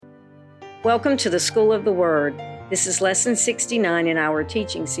Welcome to the School of the Word. This is Lesson 69 in our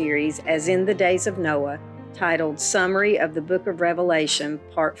teaching series, As in the Days of Noah, titled Summary of the Book of Revelation,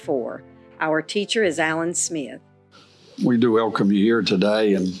 Part 4. Our teacher is Alan Smith. We do welcome you here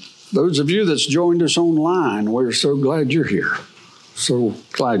today, and those of you that's joined us online, we're so glad you're here. So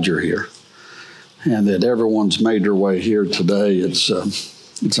glad you're here, and that everyone's made their way here today. It's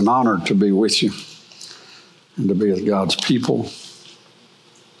an honor to be with you and to be with God's people.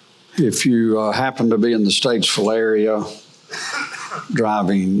 If you happen to be in the Statesville area,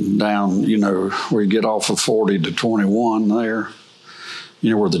 driving down, where you get off of 40 to 21 there,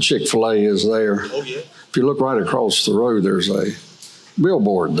 where the Chick-fil-A is there. Oh, yeah. If you look right across the road, there's a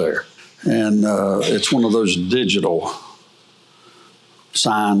billboard there. And it's one of those digital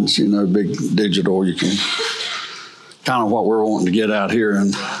signs, big digital. You can, kind of what we're wanting to get out here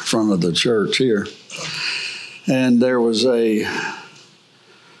in front of the church here. And there was a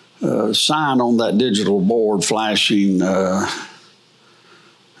sign on that digital board flashing. It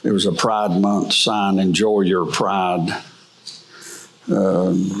was a Pride Month sign, Enjoy Your Pride.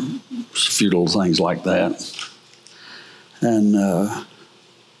 A few little things like that. And a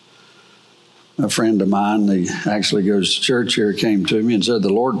friend of mine, he actually goes to church here, came to me and said the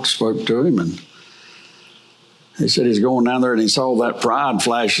Lord spoke to him. And he said he's going down there and he saw that pride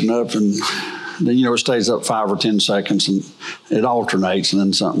flashing up, and then, it stays up 5 or 10 seconds and it alternates, and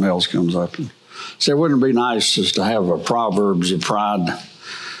then something else comes up. And he said, wouldn't it be nice just to have a Proverbs of pride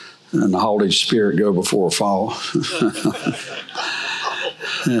and the Holy Spirit go before a fall?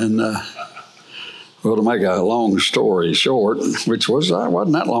 And, well, to make a long story short, which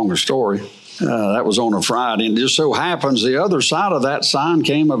wasn't that long a story, that was on a Friday. And it just so happens the other side of that sign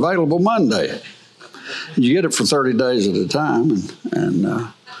came available Monday. You get it for 30 days at a time.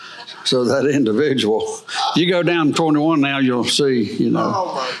 And so that individual, you go down 21 now, you'll see,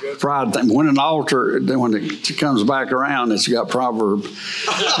 pride thing. When an altar, then when it comes back around, it's got proverb.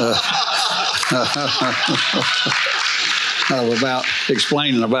 About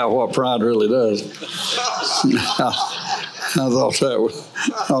explaining about what pride really does. I thought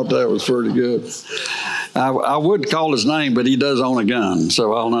that was pretty good. I would call his name, but he does own a gun,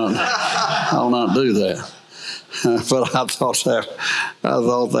 so I'll not do that. But I thought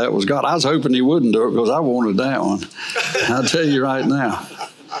that was God. I was hoping he wouldn't do it because I wanted that one. I'll tell you right now,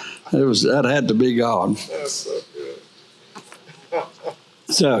 that had to be God. That's so good.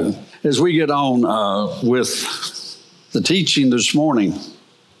 So as we get on with the teaching this morning,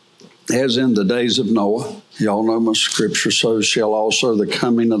 as in the days of Noah, y'all know my scripture, so shall also the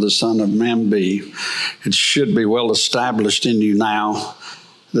coming of the Son of Man be. It should be well established in you now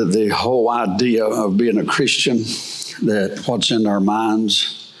that the whole idea of being a Christian, that what's in our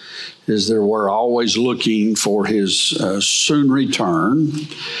minds is that we're always looking for his soon return.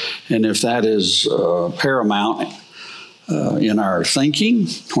 And if that is paramount in our thinking,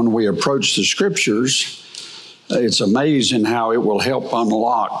 when we approach the scriptures, it's amazing how it will help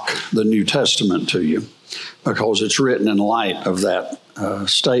unlock the New Testament to you, because it's written in light of that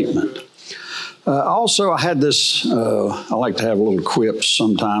statement. Also, I had this, I like to have little quips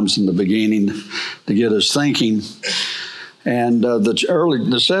sometimes in the beginning to get us thinking. And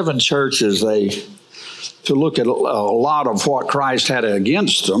the 7 churches, to look at a lot of what Christ had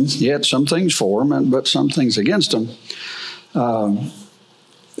against them, yet some things for them, but some things against them.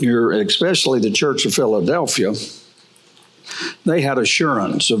 Especially the Church of Philadelphia, they had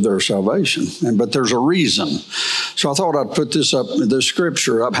assurance of their salvation, but there's a reason. So I thought I'd put this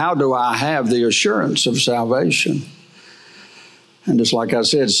scripture up. How do I have the assurance of salvation? And just like I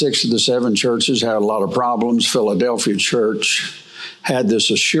said, 6 of the 7 churches had a lot of problems. Philadelphia church had this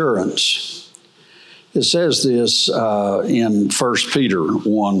assurance. It says this in 1 Peter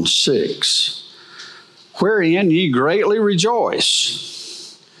 1:6, wherein ye greatly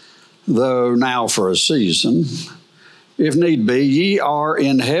rejoice, though now for a season, if need be, ye are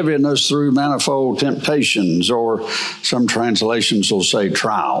in heaviness through manifold temptations, or some translations will say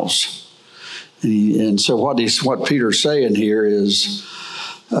trials. And so what Peter's saying here is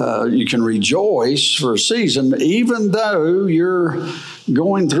you can rejoice for a season even though you're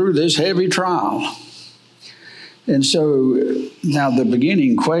going through this heavy trial. And so now the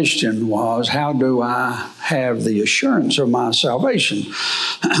beginning question was, how do I have the assurance of my salvation?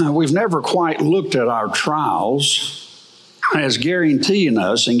 We've never quite looked at our trials as guaranteeing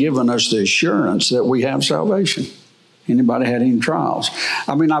us and giving us the assurance that we have salvation. Anybody had any trials?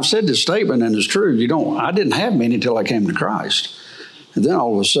 I mean, I've said this statement and it's true. I didn't have many until I came to Christ. And then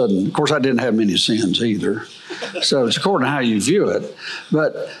all of a sudden, of course, I didn't have many sins either. So it's according to how you view it.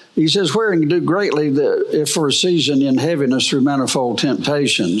 But he says, wherein you do greatly, if for a season in heaviness through manifold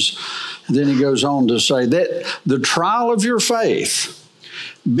temptations. And then he goes on to say that the trial of your faith,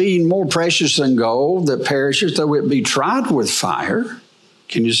 being more precious than gold that perishes, though it be tried with fire.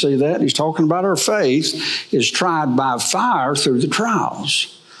 Can you see that? He's talking about our faith is tried by fire through the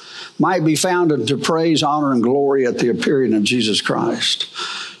trials. Might be found unto praise, honor, and glory at the appearing of Jesus Christ.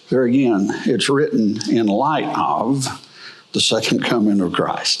 There again, it's written in light of the second coming of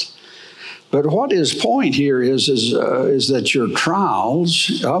Christ. But what his point here is that your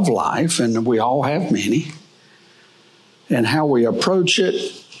trials of life, and we all have many, and how we approach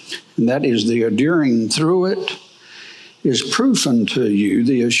it, and that is the enduring through it, is proof unto you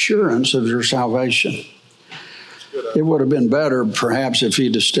the assurance of your salvation. It would have been better, perhaps, if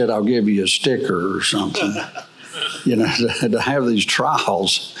he'd have said, I'll give you a sticker or something, to have these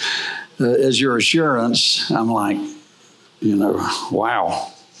trials as your assurance. I'm like,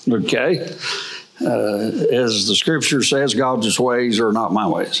 wow, okay. As the scripture says, God's ways are not my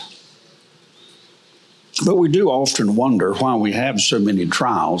ways. But we do often wonder why we have so many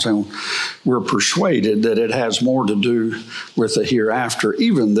trials, and we're persuaded that it has more to do with the hereafter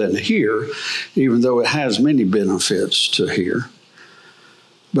even than here, even though it has many benefits to here.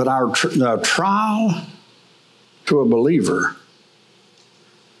 But our trial to a believer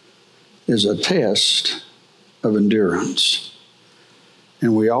is a test of endurance.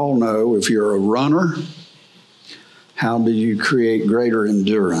 And we all know if you're a runner, how do you create greater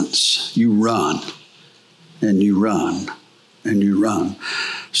endurance? You run. And you run, and you run.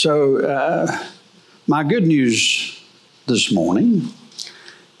 So my good news this morning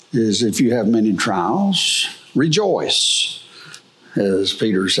is if you have many trials, rejoice, as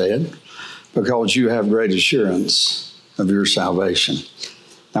Peter said, because you have great assurance of your salvation.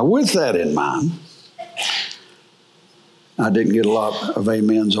 Now, with that in mind, I didn't get a lot of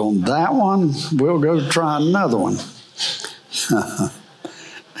amens on that one. We'll go try another one.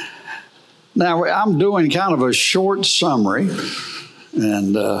 Now, I'm doing kind of a short summary,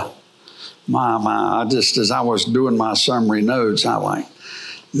 and I just, as I was doing my summary notes, I like,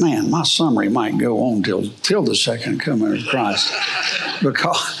 man, my summary might go on till the second coming of Christ,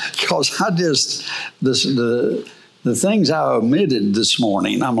 because I just, the things I omitted this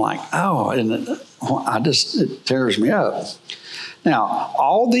morning, I'm like, it tears me up. Now,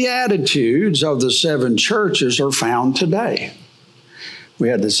 all the attitudes of the seven churches are found today. We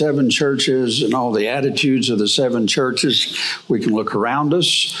had the seven churches and all the attitudes of the seven churches. We can look around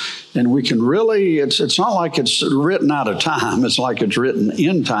us and we can really, it's not like it's written out of time. It's like it's written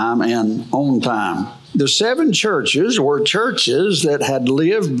in time and on time. The seven churches were churches that had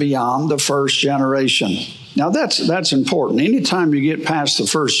lived beyond the first generation. Now that's important. Anytime you get past the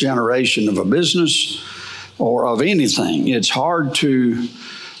first generation of a business or of anything, it's hard to,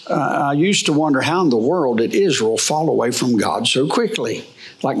 I used to wonder how in the world did Israel fall away from God so quickly?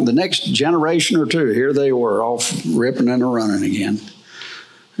 Like the next generation or two, here they were off ripping and running again.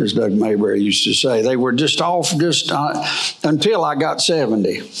 As Doug Mayberry used to say, they were just off until I got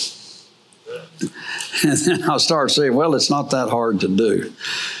 70. And then I'll start saying, well, it's not that hard to do.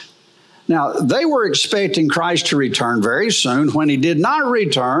 Now, they were expecting Christ to return very soon. When he did not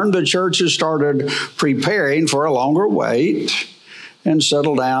return, the churches started preparing for a longer wait and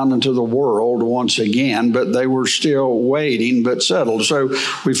settle down into the world once again, but they were still waiting, but settled. So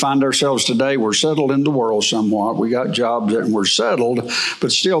we find ourselves today, we're settled in the world somewhat. We got jobs and we're settled,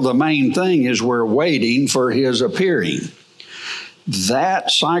 but still the main thing is we're waiting for his appearing.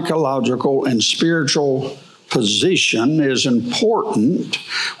 That psychological and spiritual position is important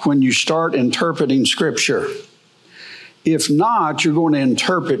when you start interpreting Scripture. If not, you're going to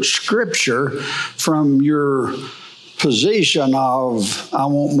interpret Scripture from your position of, I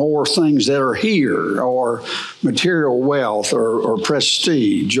want more things that are here, or material wealth, or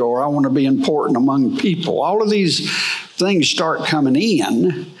prestige, or I want to be important among people. All of these things start coming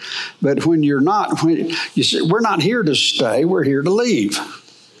in, but when you say, we're not here to stay, we're here to leave.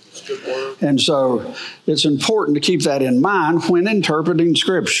 And so it's important to keep that in mind when interpreting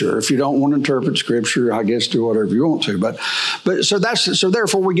Scripture. If you don't want to interpret Scripture, I guess do whatever you want to. But so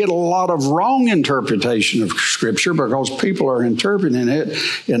therefore we get a lot of wrong interpretation of Scripture because people are interpreting it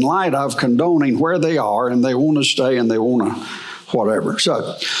in light of condoning where they are and they want to stay and they want to whatever.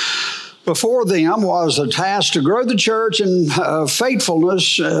 So before them was a task to grow the church in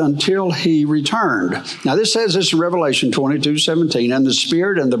faithfulness until he returned. Now this says this in Revelation 22:17, and the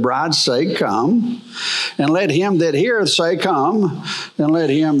Spirit and the bride say, come, and let him that heareth say, come, and let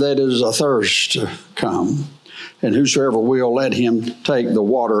him that is athirst come. and whosoever will, let him take the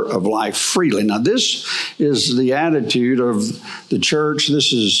water of life freely. Now, this is the attitude of the church.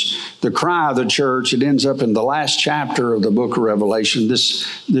 This is the cry of the church. It ends up in the last chapter of the book of Revelation,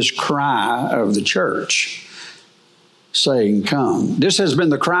 this cry of the church saying, come. This has been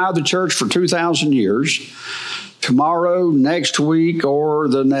the cry of the church for 2,000 years. Tomorrow, next week, or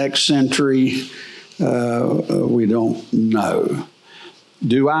the next century, we don't know.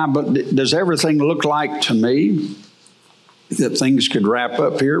 Does everything look like to me that things could wrap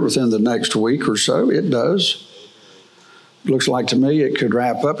up here within the next week or so? It does. Looks like to me it could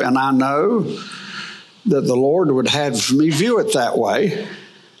wrap up. And I know that the Lord would have me view it that way,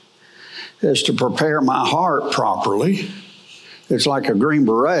 as to prepare my heart properly. It's like a Green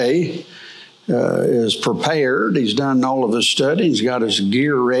Beret is prepared. He's done all of his study. He's got his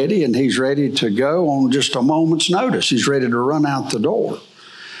gear ready, and he's ready to go on just a moment's notice. He's ready to run out the door.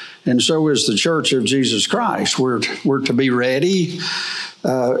 And so is the Church of Jesus Christ. We're to be ready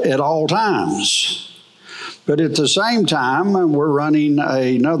at all times. But at the same time, we're running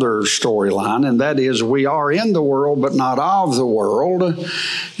another storyline, and that is we are in the world, but not of the world.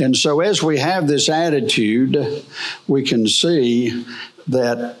 And so as we have this attitude, we can see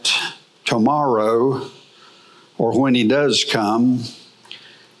that tomorrow, or when he does come,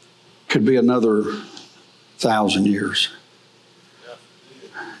 could be another 1,000 years.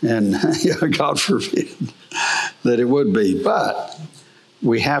 And God forbid that it would be. But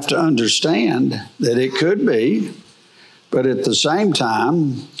we have to understand that it could be, but at the same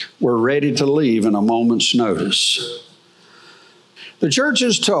time, we're ready to leave in a moment's notice. The church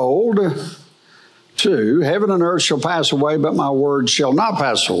is told, too, heaven and earth shall pass away, but my word shall not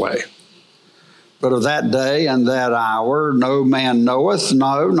pass away. But of that day and that hour no man knoweth,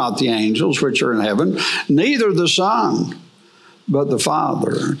 no, not the angels which are in heaven, neither the Son, but the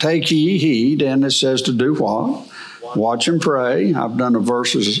Father. Take ye heed, and it says to do what? Watch and pray. I've done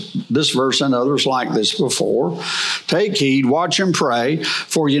this verse and others like this before. Take heed, watch and pray,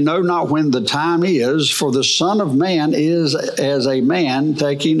 for you know not when the time is, for the Son of Man is as a man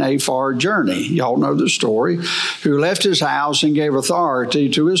taking a far journey. Y'all know the story. Who left his house and gave authority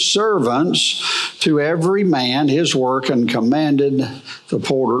to his servants, to every man his work, and commanded the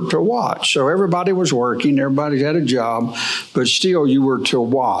porter to watch. So everybody was working, everybody had a job, but still you were to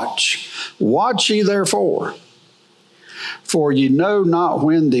watch. Watch ye therefore, for ye know not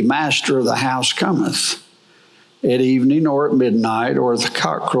when the master of the house cometh, at evening or at midnight or at the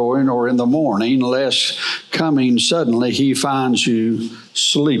cock crowing or in the morning, lest coming suddenly he finds you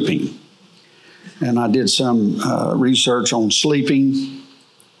sleeping. And I did some research on sleeping.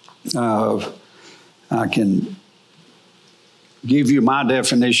 I can give you my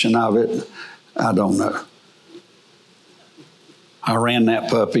definition of it. I don't know. I ran that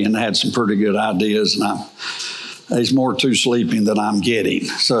puppy and had some pretty good ideas, and there's more to sleeping than I'm getting.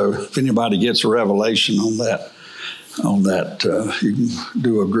 So if anybody gets a revelation on that, you can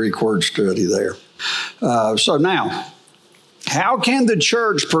do a Greek word study there. So now, how can the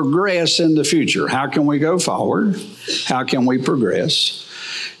church progress in the future? How can we go forward? How can we progress?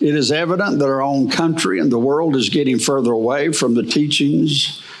 It is evident that our own country and the world is getting further away from the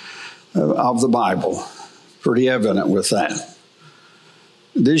teachings of the Bible. Pretty evident with that.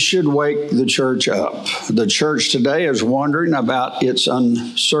 This should wake the church up. The church today is wondering about its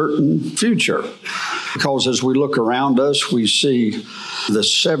uncertain future, because as we look around us, we see the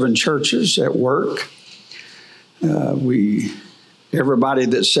 7 churches at work. Everybody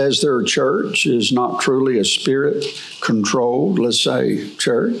that says they're a church is not truly a spirit-controlled, let's say,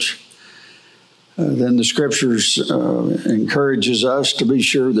 church. Then the Scriptures encourages us to be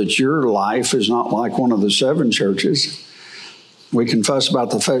sure that your life is not like one of the 7 churches. We can fuss about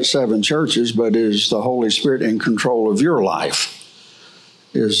the 7 churches, but is the Holy Spirit in control of your life?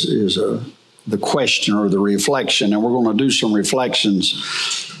 Is the question or the reflection, and we're going to do some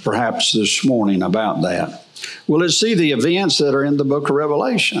reflections perhaps this morning about that. Will it see the events that are in the book of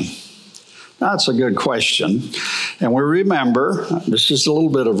Revelation? That's a good question. And we remember, this is a little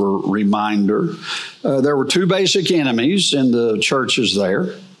bit of a reminder, there were 2 basic enemies in the churches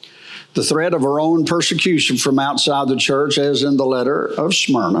there. The threat of our own persecution from outside the church, as in the letter of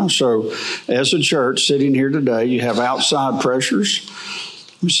Smyrna. So as a church sitting here today, you have outside pressures.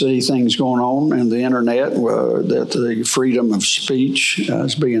 We see things going on in the internet that the freedom of speech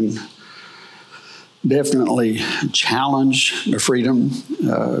is being definitely challenged, the freedom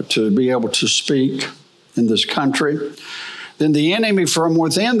to be able to speak in this country. Then the enemy from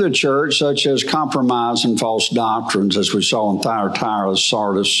within the church, such as compromise and false doctrines, as we saw in Thyatira,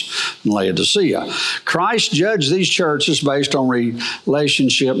 Sardis, and Laodicea. Christ judged these churches based on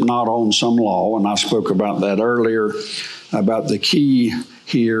relationship, not on some law. And I spoke about that earlier, about the key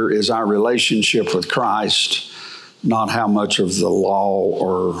here is our relationship with Christ, not how much of the law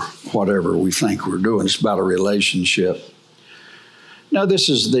or whatever we think we're doing. It's about a relationship. Now, this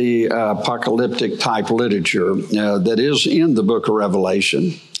is the apocalyptic type literature that is in the book of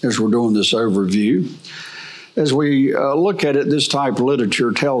Revelation as we're doing this overview. As we look at it, this type of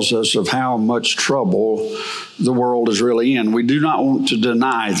literature tells us of how much trouble the world is really in. We do not want to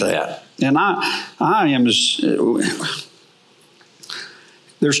deny that. And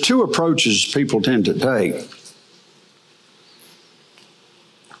there's two approaches people tend to take.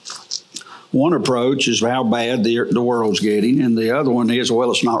 One approach is how bad the world's getting, and the other one is,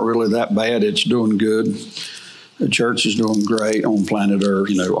 well, it's not really that bad, it's doing good. The church is doing great on planet Earth,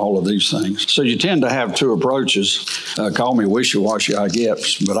 all of these things. So you tend to have two approaches. Call me wishy-washy, I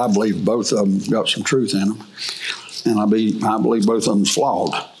guess, but I believe both of them got some truth in them. And I believe both of them's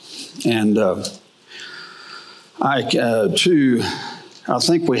flawed. And I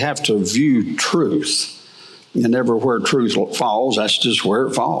think we have to view truth. And everywhere truth falls, that's just where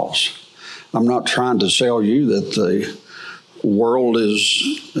it falls. I'm not trying to sell you that the world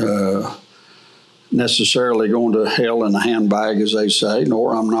is necessarily going to hell in a handbag, as they say,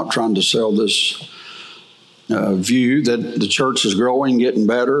 nor I'm not trying to sell this view that the church is growing, getting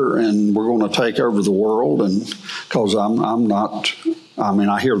better, and we're going to take over the world. And because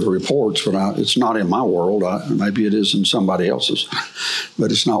I hear the reports, but it's not in my world. Maybe it is in somebody else's,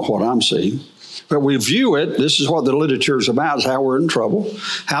 but it's not what I'm seeing. But we view it, this is what the literature is about, is how we're in trouble,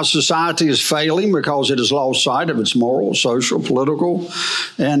 how society is failing because it has lost sight of its moral, social, political,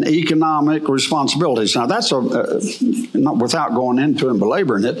 and economic responsibilities. Now, that's without going into and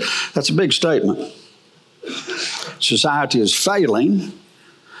belaboring it, that's a big statement. Society is failing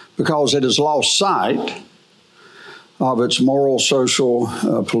because it has lost sight of its moral, social,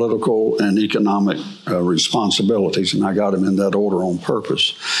 political, and economic responsibilities. And I got them in that order on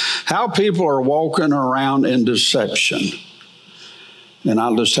purpose. How people are walking around in deception. And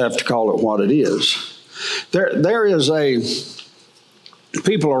I'll just have to call it what it is.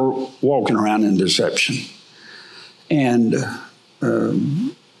 People are walking around in deception. And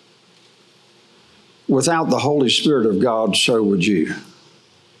without the Holy Spirit of God, so would you.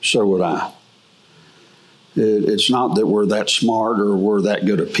 So would I. It's not that we're that smart or we're that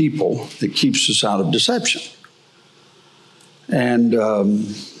good at people. It keeps us out of deception. And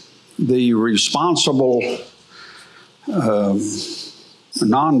the responsible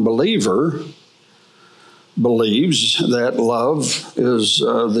non-believer believes that love is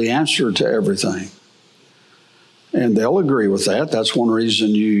the answer to everything. And they'll agree with that. That's one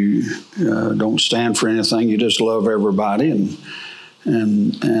reason you don't stand for anything. You just love everybody.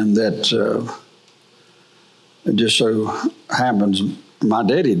 And that... It just so happens my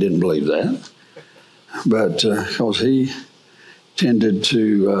daddy didn't believe that, but because he tended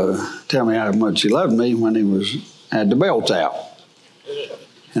to tell me how much he loved me when he had the belt out,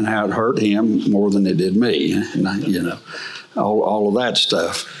 and how it hurt him more than it did me, and all of that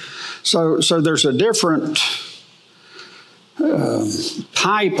stuff. So there's a different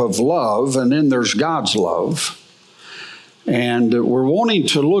type of love, and then there's God's love, and we're wanting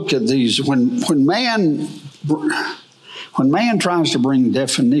to look at these when man tries to bring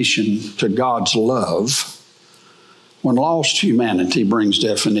definition to God's love, when lost humanity brings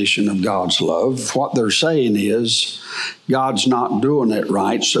definition of God's love, what they're saying is, God's not doing it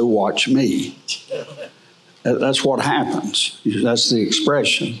right, so watch me. That's what happens. That's the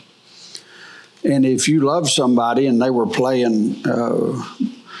expression. And if you love somebody and they were playing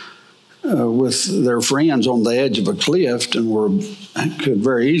with their friends on the edge of a cliff and could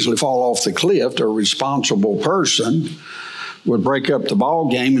very easily fall off the cliff, a responsible person would break up the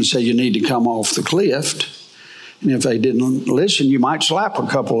ball game and say, you need to come off the cliff. And if they didn't listen, you might slap a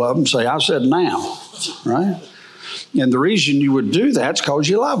couple of them and say, I said now, right? And the reason you would do that is because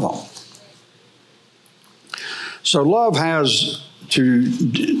you love them. So love has to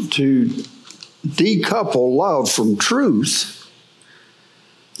decouple love from truth.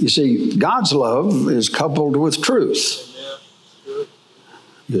 You see, God's love is coupled with truth,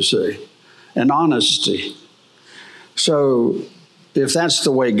 you see, and honesty. So if that's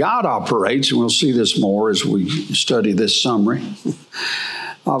the way God operates, and we'll see this more as we study this summary,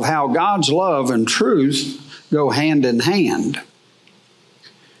 of how God's love and truth go hand in hand.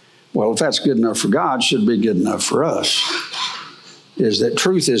 Well, if that's good enough for God, it should be good enough for us, is that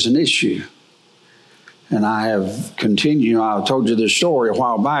truth is an issue. And I have continued. I told you this story a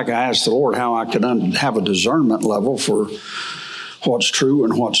while back. I asked the Lord how I could have a discernment level for what's true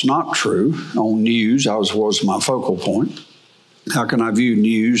and what's not true on news. Was my focal point. How can I view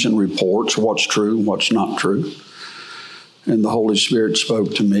news and reports, what's true and what's not true? And the Holy Spirit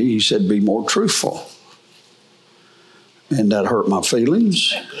spoke to me. He said, be more truthful. And that hurt my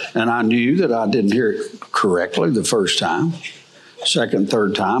feelings. And I knew that I didn't hear it correctly the first time. Second,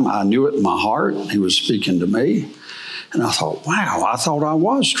 third time, I knew it in my heart. He was speaking to me. And I thought, wow, I thought I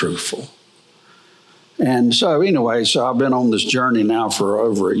was truthful. And so anyway, I've been on this journey now for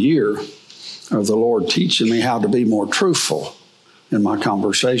over a year of the Lord teaching me how to be more truthful in my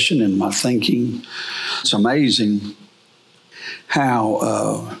conversation, in my thinking. It's amazing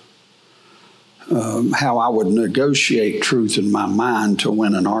how I would negotiate truth in my mind to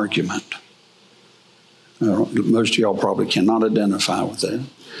win an argument. Most of y'all probably cannot identify with that.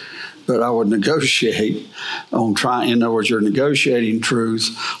 But I would negotiate on in other words, you're negotiating truth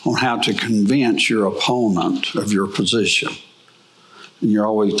on how to convince your opponent of your position. And you're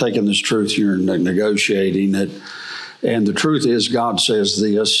always taking this truth, you're negotiating it. And the truth is God says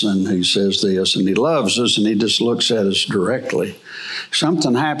this, and he says this, and he loves us, and he just looks at us directly.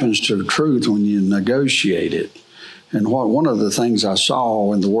 Something happens to the truth when you negotiate it. And one of the things I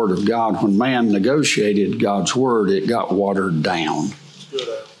saw in the Word of God, when man negotiated God's Word, it got watered down.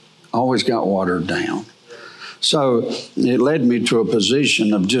 Always got watered down. So it led me to a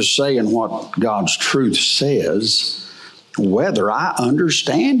position of just saying what God's truth says, whether I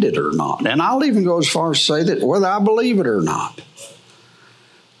understand it or not. And I'll even go as far as to say that whether I believe it or not.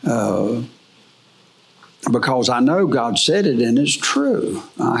 Because I know God said it and it's true.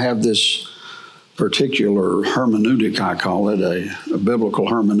 I have this particular hermeneutic, I call it, a biblical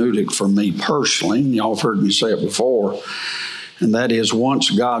hermeneutic for me personally. And y'all have heard me say it before. And that is, once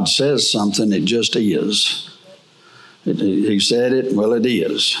God says something, it just is. He said it, well, it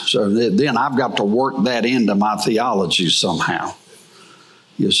is. So then I've got to work that into my theology somehow.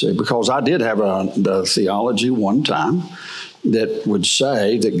 You see, because I did have a theology one time that would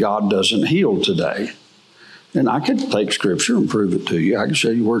say that God doesn't heal today. And I could take Scripture and prove it to you. I can show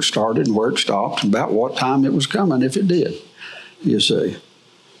you where it started and where it stopped and about what time it was coming if it did, you see.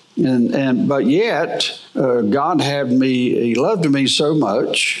 But yet, God He loved me so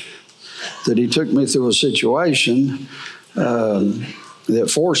much that he took me through a situation that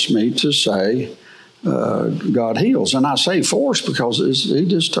forced me to say, God heals. And I say forced because he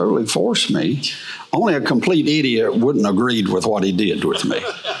just totally forced me. Only a complete idiot wouldn't have agreed with what he did with me.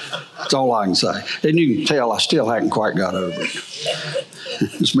 That's all I can say. And you can tell I still haven't quite got over it.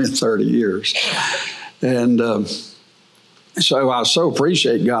 It's been 30 years. And so I so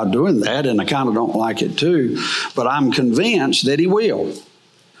appreciate God doing that, and I kind of don't like it too. But I'm convinced that he will.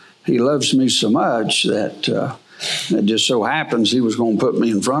 He loves me so much that it just so happens he was going to put me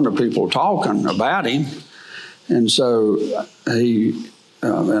in front of people talking about him. And so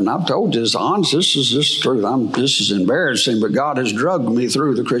and I've told you this honest, this is truth. This is embarrassing, but God has drugged me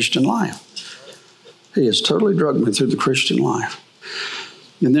through the Christian life. He has totally drugged me through the Christian life.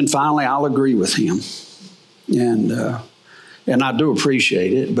 And then finally, I'll agree with him. And I do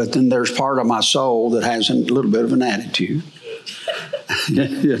appreciate it, but then there's part of my soul that has a little bit of an attitude.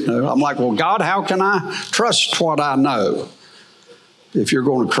 I'm like, well, God, how can I trust what I know if you're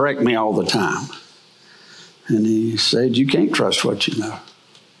going to correct me all the time? And he said, you can't trust what you know.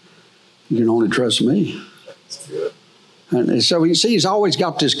 You can only trust me. And so he's always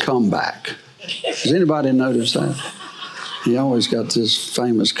got this comeback. Has anybody noticed that? He always got this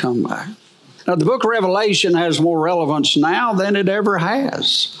famous comeback. Now, the book of Revelation has more relevance now than it ever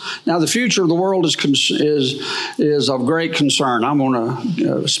has. Now, the future of the world is of great concern. I'm going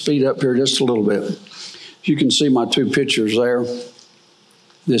to speed up here just a little bit. You can see my two pictures there.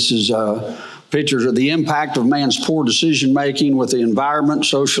 This is pictures of the impact of man's poor decision-making with the environment,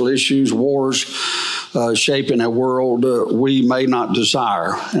 social issues, wars, shaping a world we may not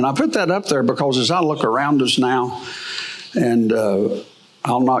desire. And I put that up there because as I look around us now, and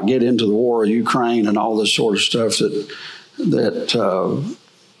I'll not get into the war of Ukraine and all this sort of stuff that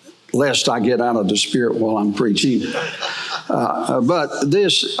lest I get out of the spirit while I'm preaching. But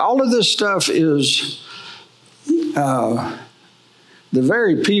all of this stuff is the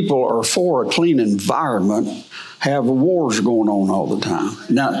very people are for a clean environment have wars going on all the time.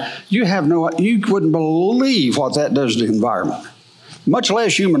 Now, you wouldn't believe what that does to the environment, much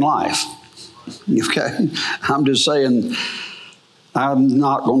less human life. Okay? I'm just saying, I'm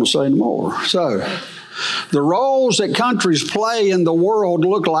not going to say no more. So, the roles that countries play in the world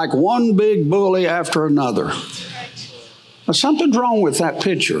look like one big bully after another. Now, something's wrong with that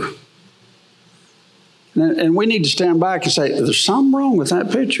picture. And we need to stand back and say, there's something wrong with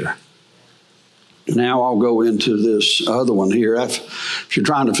that picture. Now I'll go into this other one here. If you're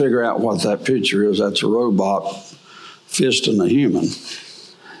trying to figure out what that picture is, that's a robot fisting a human.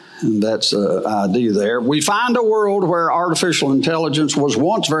 And that's the idea there. We find a world where artificial intelligence was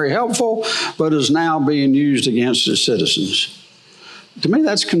once very helpful, but is now being used against its citizens. To me,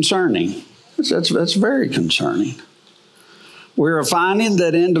 that's concerning. That's very concerning. We're finding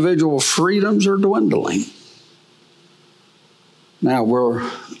that individual freedoms are dwindling. Now,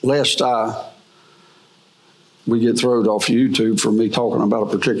 lest we get thrown off YouTube for me talking about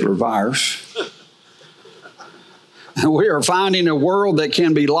a particular virus. We are finding a world that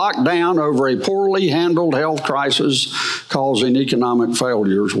can be locked down over a poorly handled health crisis causing economic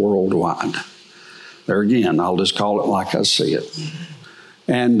failures worldwide. There again, I'll just call it like I see it.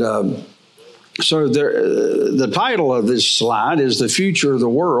 And so the title of this slide is "The Future of the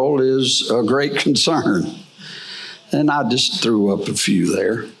World is a Great Concern." And I just threw up a few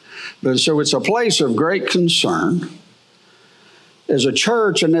there. But so it's a place of great concern. As a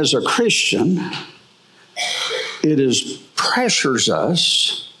church and as a Christian, it pressures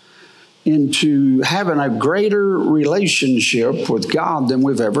us into having a greater relationship with God than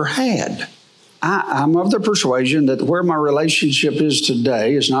we've ever had. I'm of the persuasion that where my relationship is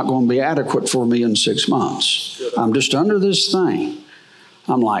today is not going to be adequate for me in 6 months. I'm just under this thing.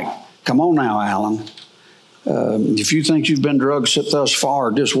 I'm like, come on now, Alan. If you think you've been drugged thus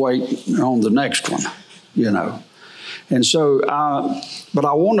far, just wait on the next one, you know. And so, but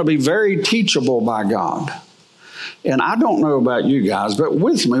I want to be very teachable by God. And I don't know about you guys, but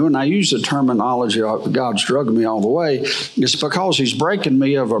with me, when I use the terminology of God's drugging me all the way, it's because He's breaking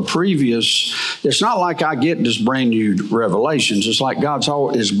me of a previous. It's not like I get just brand new revelations. It's like God's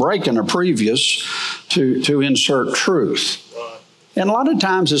is breaking a previous to insert truth. And a lot of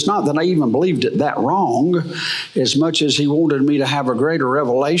times it's not that I even believed it that wrong, as much as He wanted me to have a greater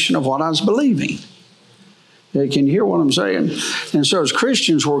revelation of what I was believing. Can you hear what I'm saying? And so as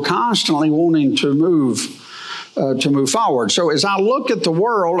Christians, we're constantly wanting to move forward. So as I look at the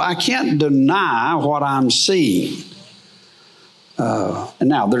world, I can't deny what I'm seeing. And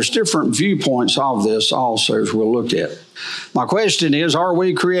now there's different viewpoints of this also as we'll look at. My question is, are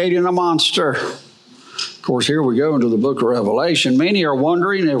we creating a monster? Of course, here we go into the book of Revelation. Many are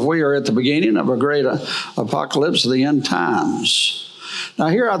wondering if we are at the beginning of a great apocalypse of the end times. Now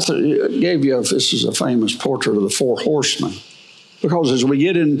here I gave you, this is a famous portrait of the four horsemen. Because as we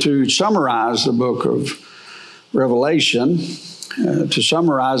get into summarize the book of Revelation, to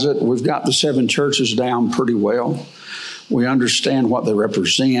summarize it, we've got the seven churches down pretty well. We understand what they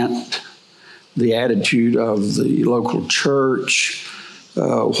represent, the attitude of the local church,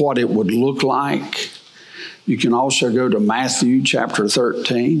 what it would look like. You can also go to Matthew chapter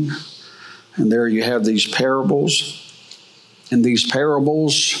 13, and there you have these parables. And these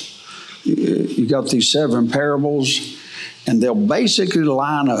parables, you got these seven parables, and they'll basically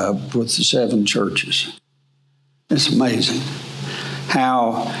line up with the seven churches. It's amazing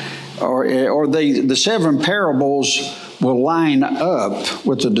how, the seven parables will line up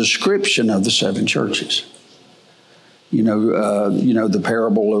with the description of the seven churches. You know the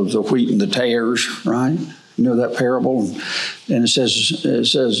parable of the wheat and the tares, right? You know that parable, and it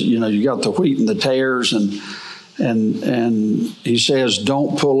says, you got the wheat and the tares, and he says,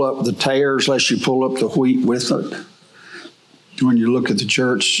 don't pull up the tares lest you pull up the wheat with it. When you look at the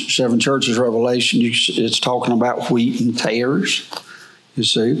church, seven churches, Revelation, it's talking about wheat and tares, you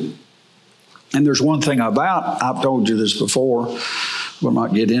see. And there's one thing I've told you this before, we'll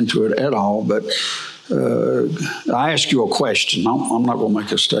not get into it at all, but I ask you a question. I'm not going to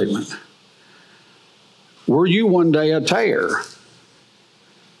make a statement. Were you one day a tare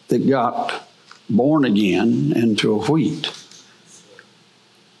that got born again into a wheat?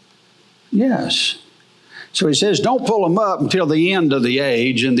 Yes. So he says, don't pull them up until the end of the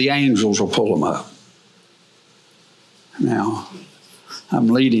age, and the angels will pull them up. Now, I'm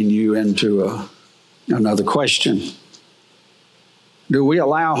leading you into another question. Do we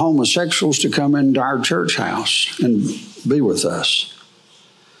allow homosexuals to come into our church house and be with us?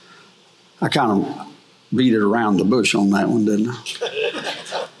 I kind of beat it around the bush on that one, didn't I?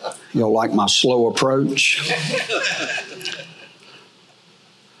 Y'all like my slow approach?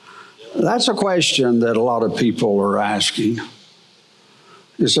 That's a question that a lot of people are asking.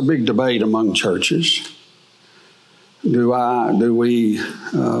 It's a big debate among churches. Do we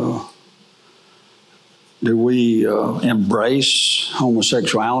embrace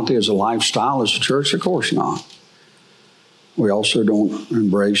homosexuality as a lifestyle as a church? Of course not. We also don't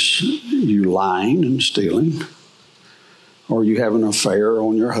embrace you lying and stealing or you have an affair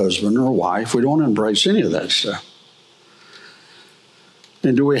on your husband or wife. We don't embrace any of that stuff.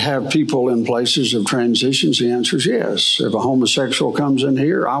 And do we have people in places of transitions? The answer is yes. If a homosexual comes in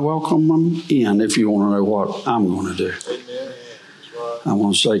here, I welcome them in if you want to know what I'm going to do. Amen. I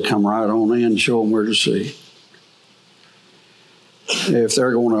want to say, come right on in, show them where to see. If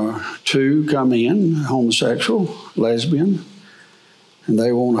they're going to come in, homosexual, lesbian, and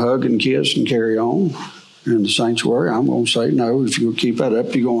they want to hug and kiss and carry on in the sanctuary, I'm going to say, no, if you keep that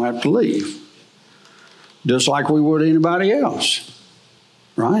up, you're going to have to leave. Just like we would anybody else.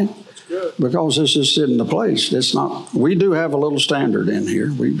 Right? That's good. Because this is sitting in the place. It's not. We do have a little standard in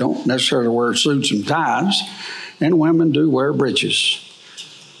here. We don't necessarily wear suits and ties, and women do wear breeches.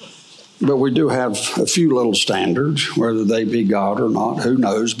 But we do have a few little standards, whether they be God or not, who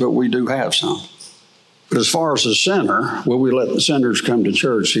knows, but we do have some. But as far as the sinner, will we let the sinners come to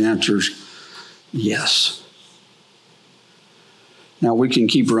church? The answer is yes. Now, we can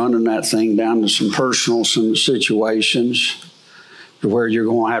keep running that thing down to some personal situations to where you're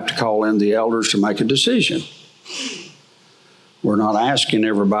going to have to call in the elders to make a decision. We're not asking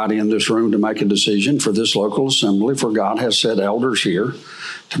everybody in this room to make a decision for this local assembly, for God has set elders here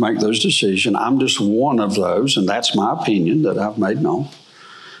to make those decisions. I'm just one of those, and that's my opinion that I've made known.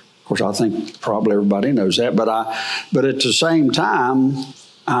 Of course, I think probably everybody knows that, but at the same time,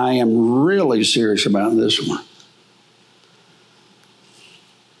 I am really serious about this one.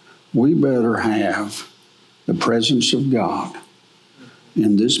 We better have the presence of God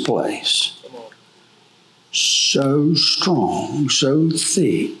in this place so strong, so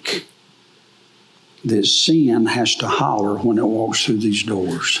thick, that sin has to holler when it walks through these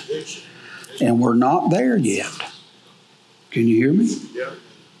doors. And we're not there yet. Can you hear me? Yeah.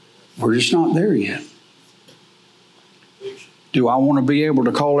 We're just not there yet. Do I want to be able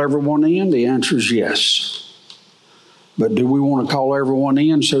to call everyone in? The answer is yes. But do we want to call everyone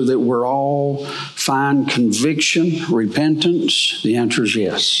in so that we're all find conviction, repentance? The answer is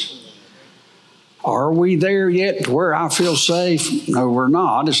yes. Are we there yet to where I feel safe? No, we're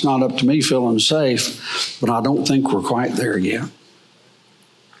not. It's not up to me feeling safe, but I don't think we're quite there yet.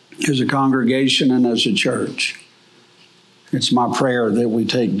 As a congregation and as a church, it's my prayer that we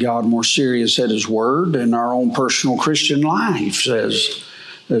take God more serious at His Word and our own personal Christian lives as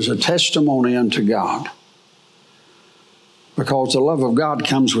a testimony unto God. Because the love of God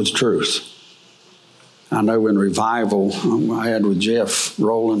comes with truth. I know in revival I had with Jeff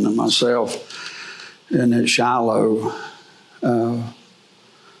Rowland and myself, and at Shiloh, I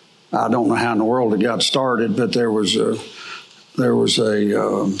don't know how in the world it got started, but there was a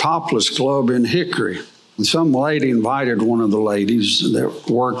topless club in Hickory. And some lady invited one of the ladies that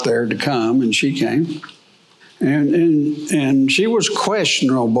worked there to come, and she came. And she was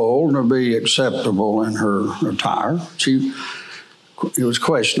questionable to be acceptable in her attire. It was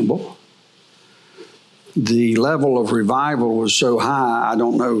questionable. The level of revival was so high, I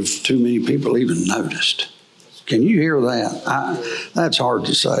don't know if too many people even noticed. Can you hear that? That's hard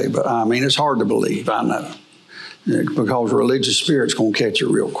to say, but I mean, it's hard to believe, I know. Because religious spirit's going to catch it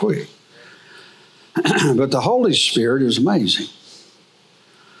real quick. But the Holy Spirit is amazing.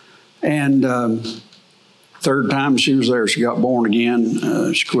 And third time she was there, she got born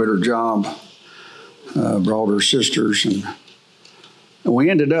again. She quit her job, brought her sisters, and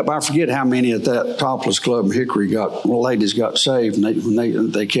we ended up, I forget how many at that topless club in Hickory ladies got saved,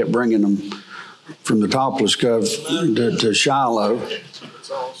 and they kept bringing them from the topless club to Shiloh.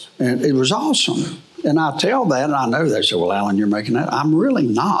 And it was awesome. And I tell that, and I know they say, well, Alan, you're making that. I'm really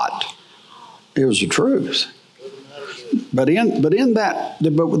not. It was the truth. But in that,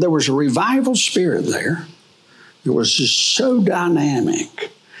 there was a revival spirit there. It was just so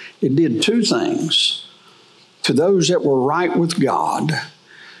dynamic. It did two things. To those that were right with God,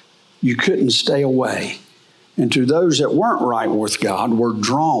 you couldn't stay away. And to those that weren't right with God, were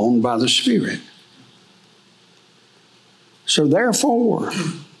drawn by the Spirit. So therefore,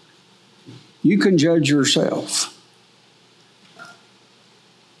 you can judge yourself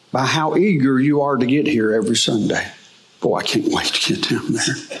by how eager you are to get here every Sunday. Boy, I can't wait to get down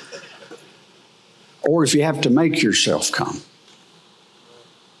there. Or if you have to make yourself come.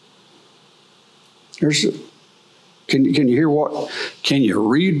 Can you hear can you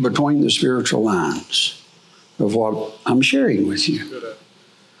read between the spiritual lines of what I'm sharing with you?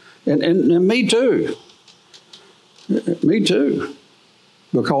 And me too. Me too.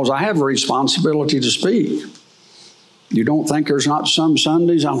 Because I have a responsibility to speak. You don't think there's not some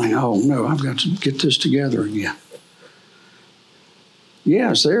Sundays I'm like, oh no, I've got to get this together again.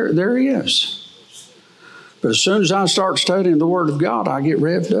 Yes, there is. But as soon as I start studying the Word of God, I get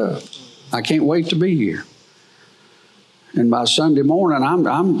revved up. I can't wait to be here. And by Sunday morning,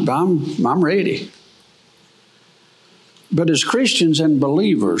 I'm ready. But as Christians and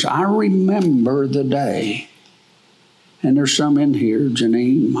believers, I remember the day, and there's some in here,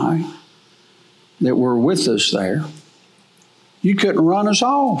 Janine, Mike, that were with us there. You couldn't run us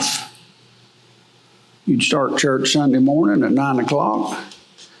off. You'd start church Sunday morning at 9 o'clock.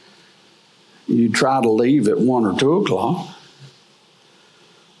 You'd try to leave at 1 or 2 o'clock.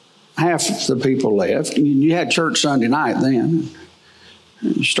 Half the people left. You had church Sunday night then.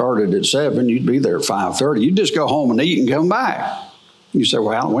 You started at 7. You'd be there at 5:30. You'd just go home and eat and come back. You say,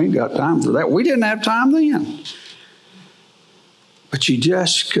 well, we ain't got time for that. We didn't have time then. But you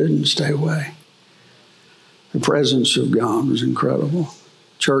just couldn't stay away. The presence of God was incredible.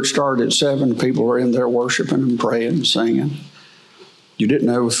 Church started at 7. People were in there worshiping and praying and singing. You didn't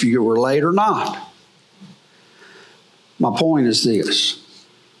know if you were late or not. My point is this.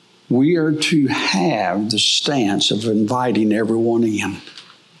 We are to have the stance of inviting everyone in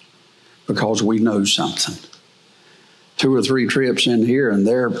because we know something. 2 or 3 trips in here and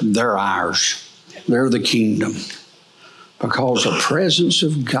they're ours. They're the kingdom because the presence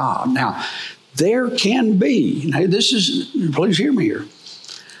of God. Now, there can be, please hear me here.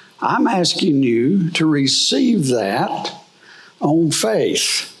 I'm asking you to receive that on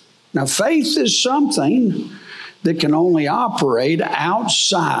faith. Now, faith is something that can only operate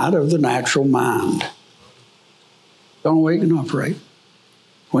outside of the natural mind. The only way it can operate.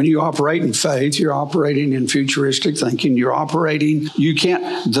 When you operate in faith, you're operating in futuristic thinking. You're operating, you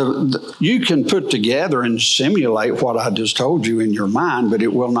can put together and simulate what I just told you in your mind, but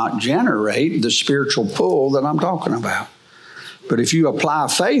it will not generate the spiritual pull that I'm talking about. But if you apply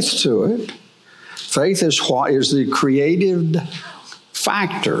faith to it, faith is what is the creative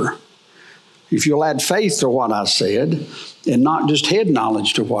factor. If you'll add faith to what I said and not just head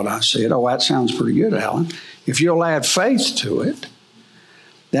knowledge to what I said, oh, that sounds pretty good, Alan. If you'll add faith to it,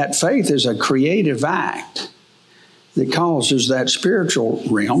 that faith is a creative act that causes that spiritual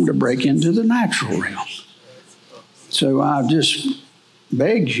realm to break into the natural realm. So I just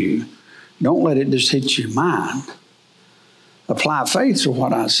beg you, don't let it just hit your mind. Apply faith to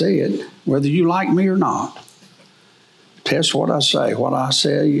what I said, whether you like me or not. Test what I say. What I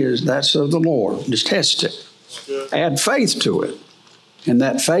say is that's of the Lord. Just test it. Add faith to it. And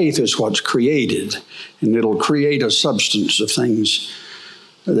that faith is what's created. And it'll create a substance of things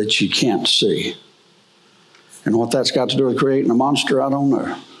that you can't see. And what that's got to do with creating a monster, I don't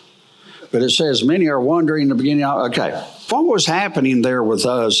know. But it says, many are wondering in the beginning, okay, what was happening there with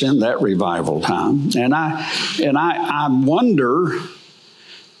us in that revival time? And I wonder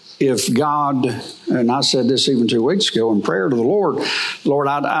if God, and I said this even 2 weeks ago in prayer to the Lord,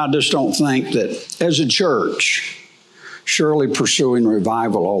 I just don't think that as a church, surely pursuing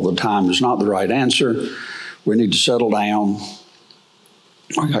revival all the time is not the right answer. We need to settle down.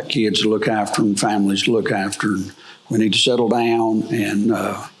 I got kids to look after and families to look after. And we need to settle down and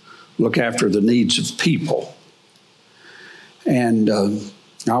look after the needs of people. And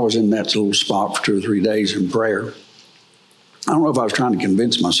I was in that little spot for 2 or 3 days in prayer. I don't know if I was trying to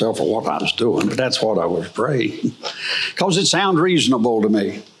convince myself of what I was doing, but that's what I was praying. Because it sounded reasonable to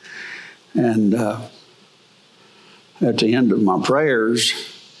me. And at the end of my prayers,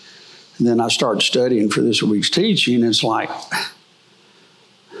 and then I start studying for this week's teaching, it's like,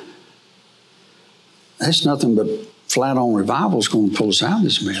 that's nothing but flat-on revival is going to pull us out of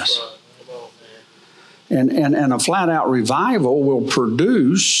this mess. And a flat-out revival will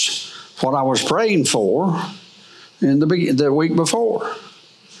produce what I was praying for in the week before,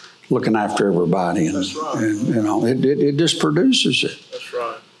 looking after everybody, and it just produces it. That's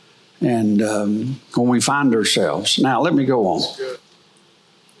right. And when we find ourselves, now let me go on.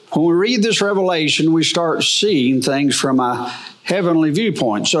 When we read this revelation, we start seeing things from a heavenly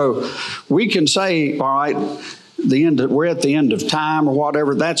viewpoint. So we can say, all right, we're at the end of time or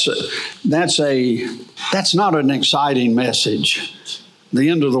whatever. That's not an exciting message. The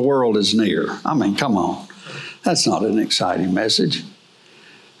end of the world is near. I mean, come on. That's not an exciting message.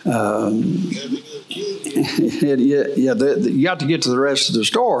 You got to get to the rest of the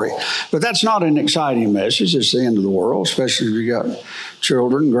story. But that's not an exciting message. It's the end of the world, especially if you got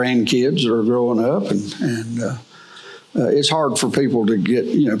children, grandkids that are growing up. And it's hard for people to get,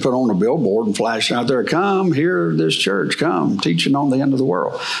 put on a billboard and flash out there, come hear this church, come teaching on the end of the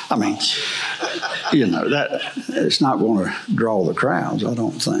world. I mean, that it's not going to draw the crowds, I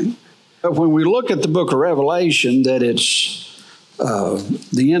don't think. But when we look at the book of Revelation, that it's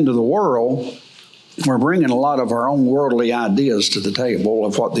the end of the world, we're bringing a lot of our own worldly ideas to the table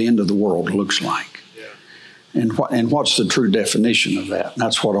of what the end of the world looks like. Yeah. And what's the true definition of that? And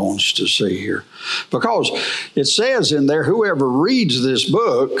that's what I want us to see here. Because it says in there, whoever reads this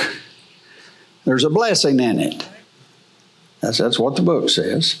book, there's a blessing in it. That's what the book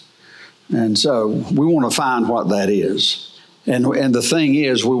says. And so we want to find what that is. And the thing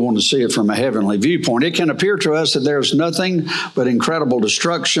is, we want to see it from a heavenly viewpoint. It can appear to us that there's nothing but incredible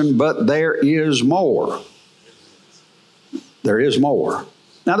destruction, but there is more. There is more.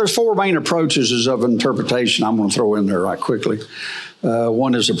 Now, there's four main approaches of interpretation I'm going to throw in there right quickly.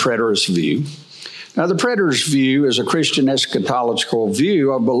 One is a preterist view. Now, the preterist view is a Christian eschatological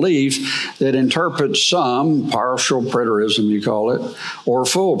view of belief that interprets some, partial preterism you call it, or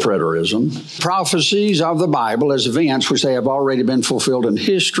full preterism, prophecies of the Bible as events which they have already been fulfilled in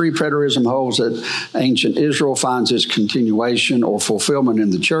history. Preterism holds that ancient Israel finds its continuation or fulfillment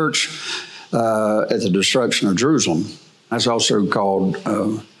in the church at the destruction of Jerusalem. That's also called,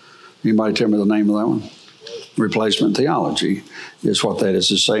 anybody tell me the name of that one? Replacement theology is what that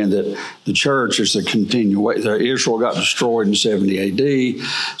is. It's saying that the church is the continuation. Israel got destroyed in 70 AD,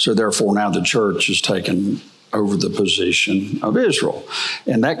 so therefore now the church is taken over the position of Israel.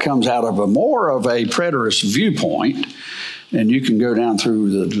 And that comes out of more of a preterist viewpoint. And you can go down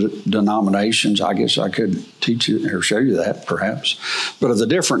through the denominations. I guess I could teach you or show you that perhaps. But of the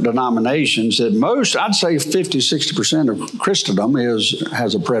different denominations, that most, I'd say 50, 60% of Christendom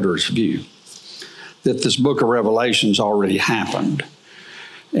has a preterist view. That this book of Revelation's already happened.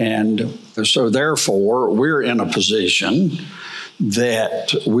 And so therefore, we're in a position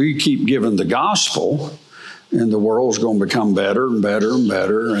that we keep giving the gospel, and the world's going to become better and better and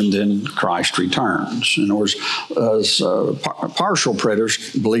better, and then Christ returns. In other words, partial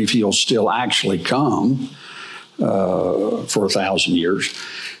preterists believe he'll still actually come for 1,000 years.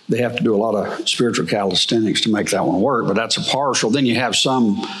 They have to do a lot of spiritual calisthenics to make that one work, but that's a partial. Then you have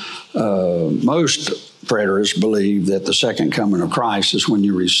some, most preterists believe that the second coming of Christ is when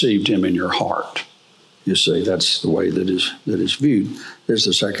you received him in your heart. You see, that's the way that is viewed, is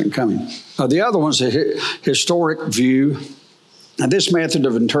the second coming. The other one's a historic view. Now, this method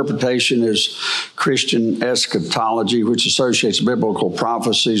of interpretation is Christian eschatology, which associates biblical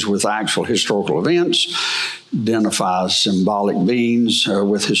prophecies with actual historical events, identifies symbolic beings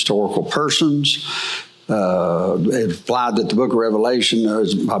with historical persons. It implied that the book of Revelation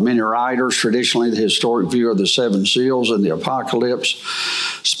is, by many writers, traditionally the historic view of the seven seals and the apocalypse,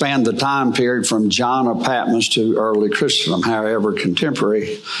 spanned the time period from John of Patmos to early Christendom. However,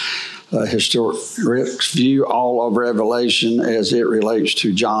 contemporary historians view all of Revelation as it relates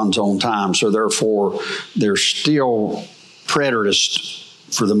to John's own time. So therefore, they're still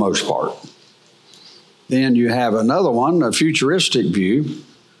preterist for the most part. Then you have another one, a futuristic view.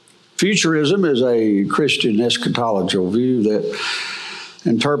 Futurism is a Christian eschatological view that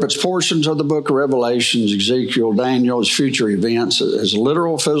interprets portions of the book of Revelation, Ezekiel, Daniel, as future events, as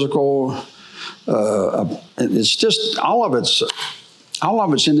literal, physical. It's just all of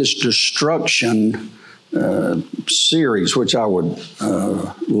it's in this destruction series, which I would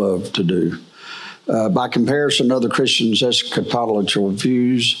love to do. By comparison, other Christians' eschatological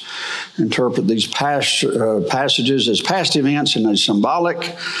views interpret these passages as past events in a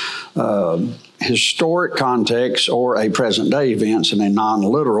symbolic, historic context, or a present-day events in a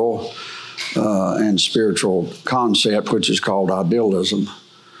non-literal and spiritual concept, which is called idealism.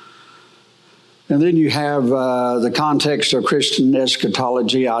 And then you have the context of Christian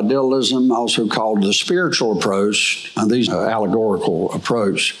eschatology, idealism, also called the spiritual approach, and these allegorical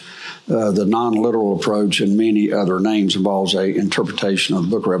approach. The non-literal approach, and many other names, involves a interpretation of the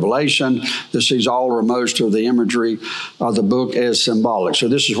book of Revelation that sees all or most of the imagery of the book as symbolic. So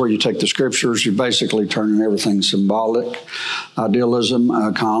this is where you take the scriptures, you basically turn everything symbolic.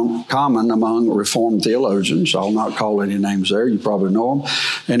 Idealism, common among Reformed theologians. I'll not call any names there, you probably know them.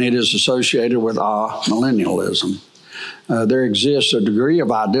 And it is associated with millennialism. There exists a degree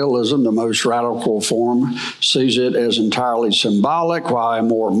of idealism. The most radical form sees it as entirely symbolic, while a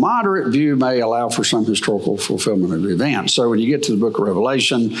more moderate view may allow for some historical fulfillment of events. So when you get to the book of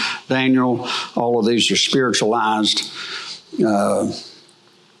Revelation, Daniel, all of these are spiritualized.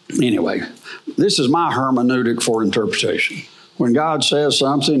 Anyway, this is my hermeneutic for interpretation. When God says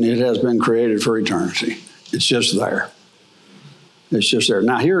something, it has been created for eternity. It's just there. It's just there.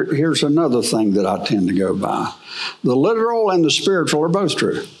 Now, here's another thing that I tend to go by. The literal and the spiritual are both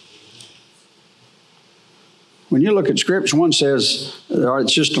true. When you look at Scripture, one says,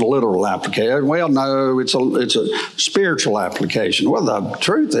 it's just a literal application. Well, no, it's a spiritual application. Well, the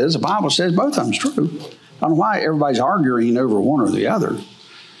truth is, the Bible says both of them's true. I don't know why everybody's arguing over one or the other.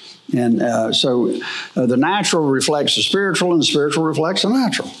 And so the natural reflects the spiritual, and the spiritual reflects the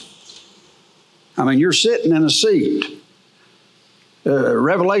natural. I mean, you're sitting in a seat.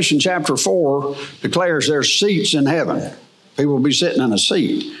 Revelation chapter 4 declares there's seats in heaven. People will be sitting in a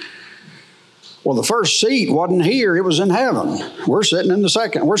seat. Well, the first seat wasn't here, it was in heaven. We're sitting in the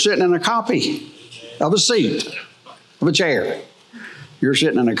second. We're sitting in a copy of a seat, of a chair. You're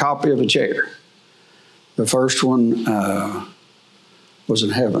sitting in a copy of a chair. The first one was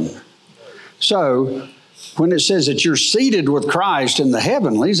in heaven. So, when it says that you're seated with Christ in the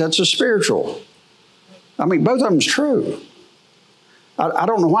heavenlies, that's a spiritual. I mean, both of them's true. I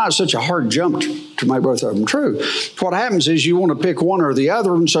don't know why it's such a hard jump to make both of them true. What happens is you want to pick one or the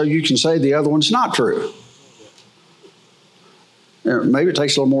other, and so you can say the other one's not true. Maybe it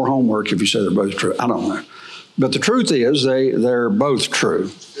takes a little more homework if you say they're both true. I don't know. But the truth is they're both true.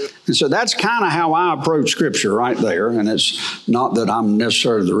 And so that's kind of how I approach Scripture right there. And it's not that I'm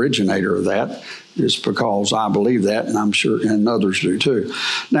necessarily the originator of that. It's because I believe that, and I'm sure, and others do too.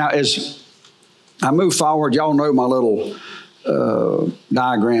 Now, as I move forward, y'all know my little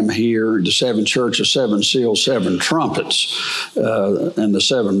diagram here, the seven churches, seven seals, seven trumpets, and the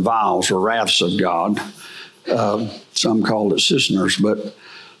seven vials or wraths of God. Some call it sisters, but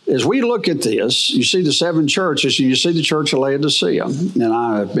as we look at this, you see the seven churches, and you see the church of Laodicea, and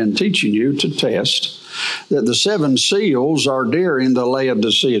I have been teaching you to test that the seven seals are during the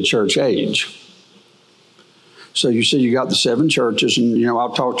Laodicea church age. So you see you got the seven churches, and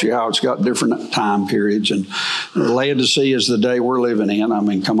I've talked to you how it's got different time periods, and Laodicea is the day we're living in. I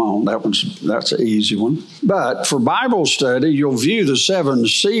mean, come on, that's an easy one. But for Bible study, you'll view the seven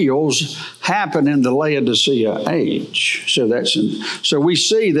seals happen in the Laodicea age. So we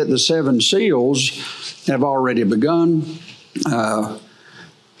see that the seven seals have already begun. Now,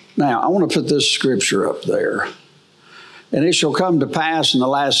 I want to put this scripture up there. And it shall come to pass in the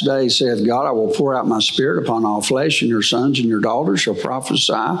last day, saith God, I will pour out my spirit upon all flesh, and your sons and your daughters shall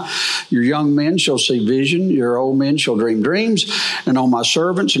prophesy. Your young men shall see vision, your old men shall dream dreams, and on my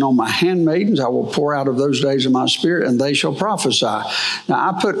servants and on my handmaidens I will pour out of those days of my spirit, and they shall prophesy. Now,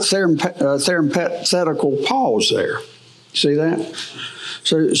 I put parenthetical pause there. See that?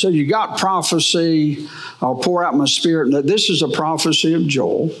 So you got prophecy, I'll pour out my spirit. Now, this is a prophecy of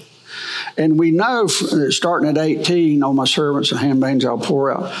Joel. And we know, starting at 18, on my servants and handmaidens, I'll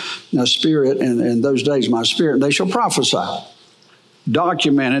pour out my spirit, and in those days my spirit, and they shall prophesy.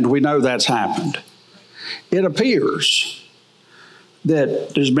 Documented, we know that's happened. It appears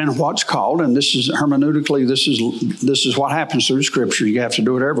that there's been what's called, and this is hermeneutically, this is what happens through Scripture. You have to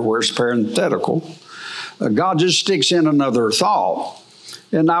do it everywhere. It's parenthetical. God just sticks in another thought.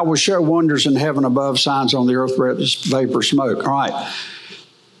 And I will show wonders in heaven above, signs on the earth, vapor, smoke. All right.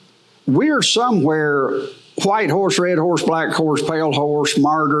 We're somewhere, white horse, red horse, black horse, pale horse,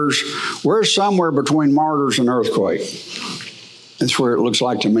 martyrs. We're somewhere between martyrs and earthquake. That's where it looks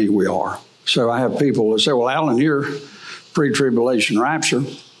like to me we are. So I have people that say, well, Alan, you're pre-tribulation rapture.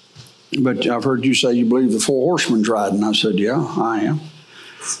 But I've heard you say you believe the four horsemen's riding. I said, yeah, I am.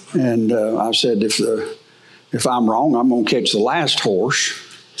 And I said, if I'm wrong, I'm going to catch the last horse.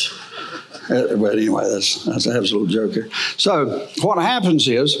 But anyway, that's a little joke here. So what happens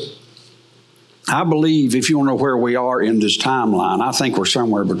is, I believe, if you want to know where we are in this timeline, I think we're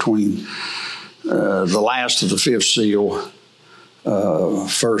somewhere between the last of the fifth seal,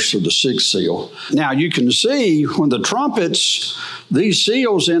 first of the sixth seal. Now, you can see when the trumpets, these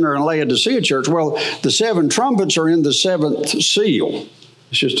seals enter in Laodicea church, well, the seven trumpets are in the seventh seal.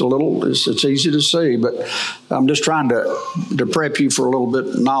 It's just it's easy to see, but I'm just trying to prep you for a little bit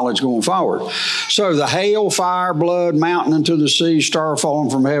of knowledge going forward. So the hail, fire, blood, mountain into the sea, star falling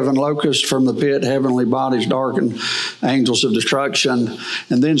from heaven, locust from the pit, heavenly bodies darkened, angels of destruction,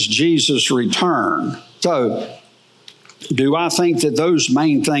 and then it's Jesus' return. So do I think that those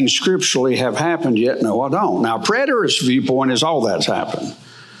main things scripturally have happened yet? No, I don't. Now, preterist viewpoint is all that's happened.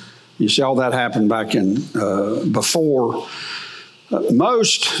 You see, all that happened back in before.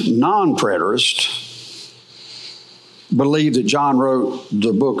 Most non-preterists believe that John wrote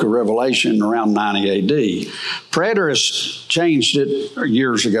the book of Revelation around 90 A.D. Preterists changed it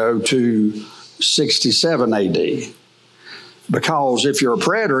years ago to 67 A.D. Because if you're a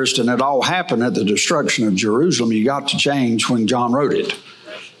preterist and it all happened at the destruction of Jerusalem, you got to change when John wrote it.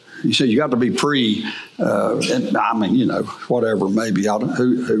 You see, you got to be whatever, maybe,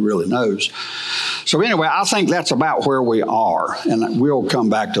 who really knows. So anyway, I think that's about where we are, and we'll come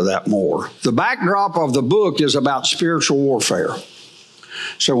back to that more. The backdrop of the book is about spiritual warfare.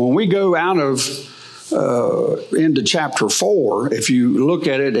 So when we go out of into chapter 4, if you look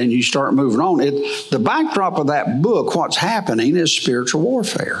at it and you start moving on, the backdrop of that book, what's happening is spiritual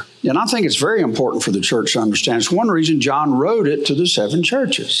warfare. And I think it's very important for the church to understand. It's one reason John wrote it to the seven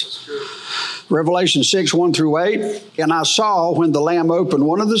churches. Revelation 6, 1 through 8. And I saw when the Lamb opened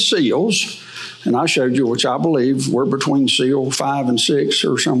one of the seals, and I showed you, which I believe we're between seal 5 and 6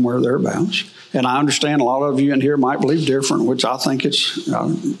 or somewhere thereabouts. And I understand a lot of you in here might believe different, which I think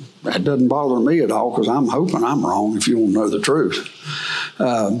that doesn't bother me at all, because I'm hoping I'm wrong if you want to know the truth.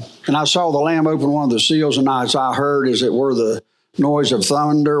 And I saw the Lamb open one of the seals, and as I heard, as it were the noise of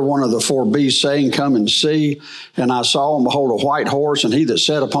thunder, one of the four beasts saying, Come and see. And I saw, and behold, a white horse, and he that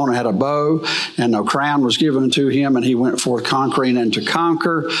sat upon it had a bow, and a crown was given to him, and he went forth conquering and to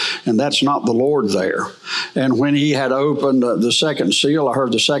conquer. And that's not the Lord there. And when he had opened the second seal, I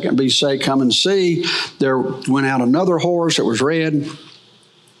heard the second beast say, Come and see. There went out another horse that was red,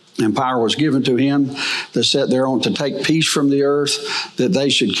 and power was given to him that sat thereon to take peace from the earth, that they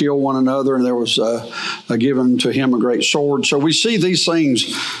should kill one another. And there was given to him a great sword. So we see these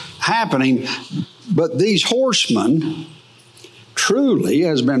things happening. But these horsemen truly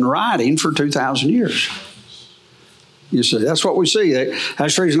has been riding for 2,000 years. You see, that's what we see.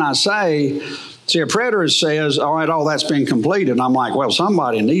 That's the reason I say, see, a preterist says, all right, all that's been completed. And I'm like, well,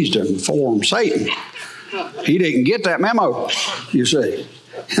 somebody needs to inform Satan. He didn't get that memo, you see.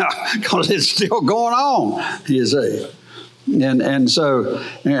 Because it's still going on, you see. And so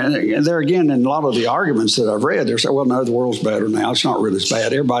there again, in a lot of the arguments that I've read, they're saying, well, no, the world's better now. It's not really as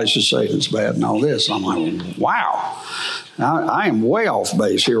bad. Everybody's just saying it's bad and all this. I'm like, wow. I am way off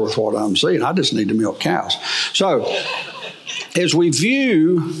base here with what I'm seeing. I just need to milk cows. So as we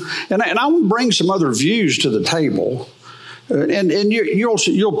view, and I want to bring some other views to the table. And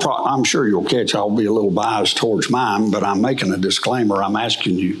I'm sure you'll catch I'll be a little biased towards mine, but I'm making a disclaimer. I'm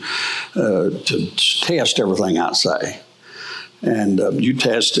asking you to test everything I say. And you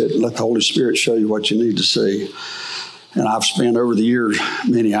test it. Let the Holy Spirit show you what you need to see. And I've spent over the years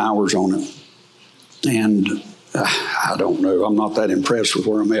many hours on it. And I don't know. I'm not that impressed with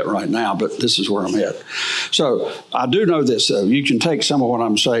where I'm at right now, but this is where I'm at. So I do know this, though. You can take some of what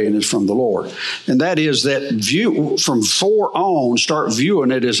I'm saying is from the Lord. And that is that view from 4 on, start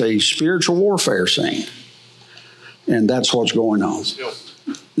viewing it as a spiritual warfare scene. And that's what's going on.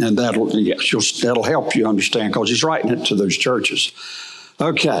 And that'll help you understand, because he's writing it to those churches.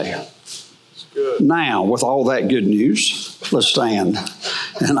 Okay. Good. Now, with all that good news, let's stand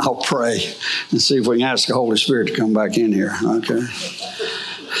and I'll pray and see if we can ask the Holy Spirit to come back in here. Okay.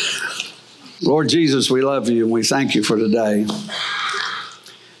 Lord Jesus, we love you and we thank you for today.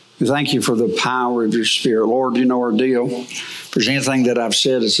 We thank you for the power of your Spirit. Lord, you know our deal. If there's anything that I've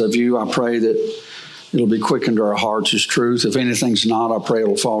said that's of you, I pray that it'll be quickened to our hearts as truth. If anything's not, I pray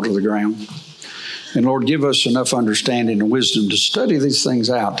it'll fall to the ground. And Lord, give us enough understanding and wisdom to study these things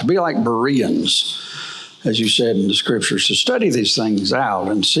out, to be like Bereans, as you said in the scriptures, to study these things out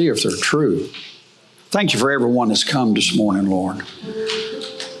and see if they're true. Thank you for everyone that's come this morning, Lord.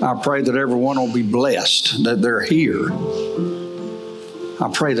 I pray that everyone will be blessed, that they're here. I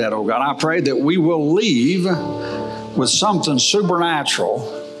pray that, oh God. I pray that we will leave with something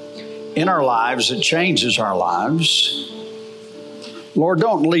supernatural in our lives that changes our lives. Lord,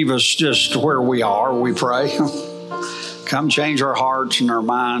 don't leave us just where we are, we pray. Come change our hearts and our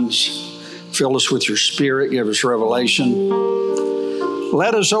minds. Fill us with your Spirit. Give us revelation.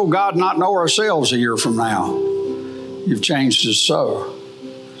 Let us, oh God, not know ourselves a year from now. You've changed us so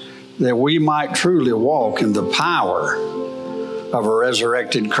that we might truly walk in the power of a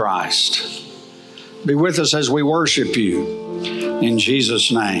resurrected Christ. Be with us as we worship you. In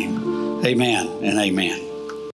Jesus' name, amen and amen.